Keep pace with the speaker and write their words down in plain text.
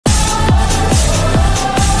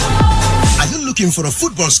Looking for a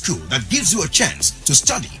football school that gives you a chance to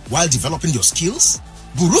study while developing your skills?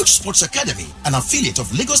 Buruj Sports Academy, an affiliate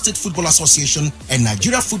of Lagos State Football Association and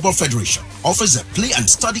Nigeria Football Federation, offers a play and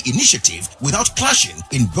study initiative without clashing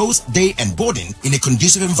in both day and boarding in a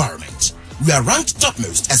conducive environment. We are ranked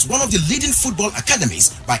topmost as one of the leading football academies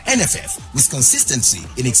by NFF, with consistency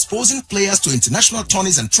in exposing players to international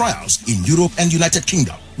tourneys and trials in Europe and United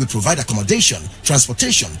Kingdom. We provide accommodation,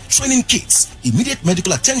 transportation, training kits, immediate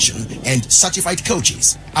medical attention, and certified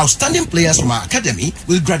coaches. Outstanding players from our academy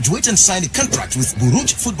will graduate and sign a contract with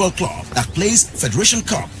Buruj Football Club that plays Federation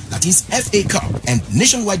Cup, that is FA Cup, and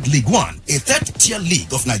Nationwide League One, a third-tier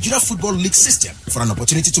league of Nigeria Football League system, for an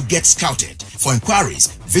opportunity to get scouted. For inquiries,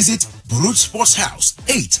 visit Buruj Sports House,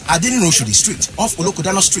 8 Adeniroshodi Street, off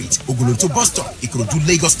Olokodano Street, Ogulunto Bus Stop, Ikorodu,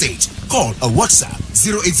 Lagos State. Call or WhatsApp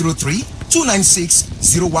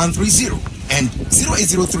 0803-296-0130 and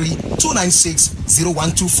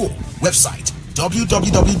 0803-296-0124. Website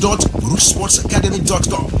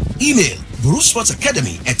www.burujsportsacademy.com. Email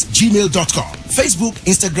burujsportsacademy@gmail.com. Facebook,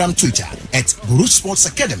 Instagram, Twitter @Buruj Sports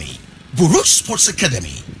Academy. Buruj Sports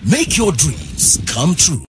Academy. Make your dreams come true.